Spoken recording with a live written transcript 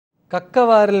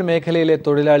കക്കവാരൽ മേഖലയിലെ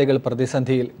തൊഴിലാളികൾ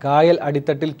പ്രതിസന്ധിയിൽ. കായൽ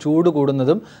അടിത്തട്ടിൽ ചൂട്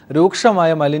കൂടുന്നതും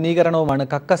രൂക്ഷമായ മലിനീകരണവുമാണ്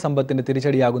കക്ക സമ്പത്തിന്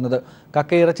തിരിച്ചടിയാകുന്നത്.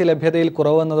 കക്കയിറച്ചി ലഭ്യതയിൽ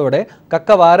കുറവ് വന്നതോടെ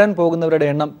കക്ക വാരാൻ പോകുന്നവരുടെ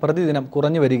എണ്ണം പ്രതിദിനം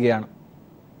കുറഞ്ഞു വരികയാണ്.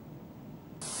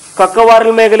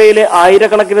 കക്കവാരൽ മേഖലയിലെ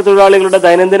ആയിരക്കണക്കിന് തൊഴിലാളികളുടെ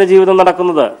ദൈനംദിന ജീവിതം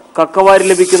നടക്കുന്നത് കക്കവാരിൽ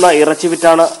ലഭിക്കുന്ന ഇറച്ചി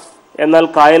വിറ്റാണ്. എന്നാൽ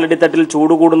കായലടിത്തട്ടിൽ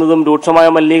ചൂട് കൂടുന്നതും രൂക്ഷമായ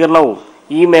മലിനീകരണവും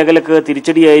ഈ മേഖലക്ക്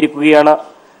തിരിച്ചടിയായിരിക്കുകയാണ്.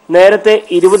 നേരത്തെ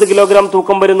 20 കിലോഗ്രാം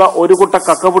തൂക്കം വരുന്ന ഒരു കുട്ട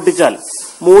കക്ക പൊട്ടിച്ചാൽ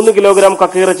 3 കിലോഗ്രാം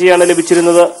കക്കയിറച്ചിയാണ്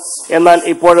ലഭിച്ചിരുന്നത്. എന്നാൽ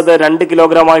ഇപ്പോഴത് 2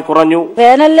 കിലോഗ്രാമായി കുറഞ്ഞു.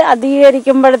 വേനൽ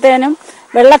അധികരിക്കുമ്പോഴത്തേനും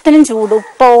വെള്ളത്തിനും ചൂട്,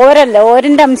 ഇപ്പൊ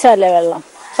ഓരിന്റെ അംശമല്ലേ വെള്ളം.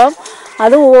 അപ്പം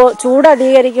അത് ചൂട്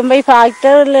അധികരിക്കുമ്പോൾ ഈ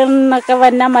ഫാക്ടറിയിൽ നിന്നൊക്കെ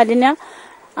വന്ന മലിന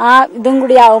ഇതും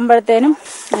കൂടി ആവുമ്പോഴത്തേനും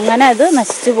അങ്ങനെ അത്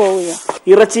നശിച്ചു പോവുക.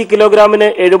 ഇറച്ചി കിലോഗ്രാമിന്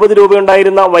 70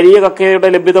 രൂപയുണ്ടായിരുന്ന വലിയ കക്കയുടെ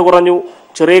ലഭ്യത കുറഞ്ഞു.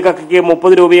 ചെറിയ കക്കയ്ക്ക്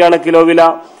 30 രൂപയാണ് കിലോ വില.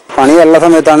 പണിയുള്ള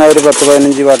സമയത്താണ് ഒരു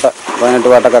 10-15 പാട്ട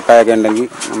 18 പാട്ട കക്കയൊക്കെ ഉണ്ടെങ്കിൽ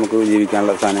നമുക്ക്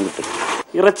ജീവിക്കാനുള്ള സാധനം കിട്ടും.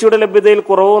 ഇറച്ചിയുടെ ലഭ്യതയിൽ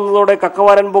കുറവ് വന്നതോടെ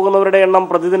കക്കവാരൻ പോകുന്നവരുടെ എണ്ണം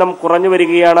പ്രതിദിനം കുറഞ്ഞു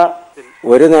വരികയാണ്.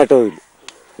 ഒരു നേട്ടവും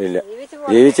ഇല്ല,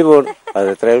 ജീവിച്ചു പോകും.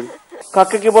 അതെത്രയേ ഉള്ളൂ.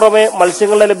 കക്കയ്ക്ക് പുറമെ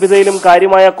മത്സ്യങ്ങളുടെ ലഭ്യതയിലും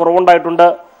കാര്യമായ കുറവുണ്ടായിട്ടുണ്ട്.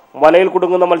 വലയിൽ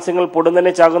കുടുങ്ങുന്ന മത്സ്യങ്ങൾ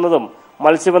പൊടുന്നനെ ചാകുന്നതും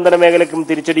മത്സ്യബന്ധന മേഖലയ്ക്കും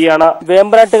തിരിച്ചടിയാണ്.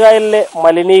 വേമ്പനാട്ടുകായലിലെ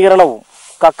മലിനീകരണവും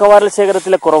കക്കവാരൽ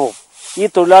ശേഖരത്തിലെ കുറവും ഈ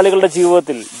തൊഴിലാളികളുടെ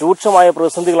ജീവിതത്തിൽ രൂക്ഷമായ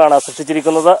പ്രതിസന്ധികളാണ്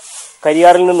സൃഷ്ടിച്ചിരിക്കുന്നത്.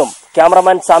 കരിയാറിൽ നിന്നും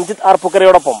cameraman Samjith R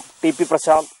പുക്കരയോടൊപ്പം T P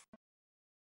Prashant.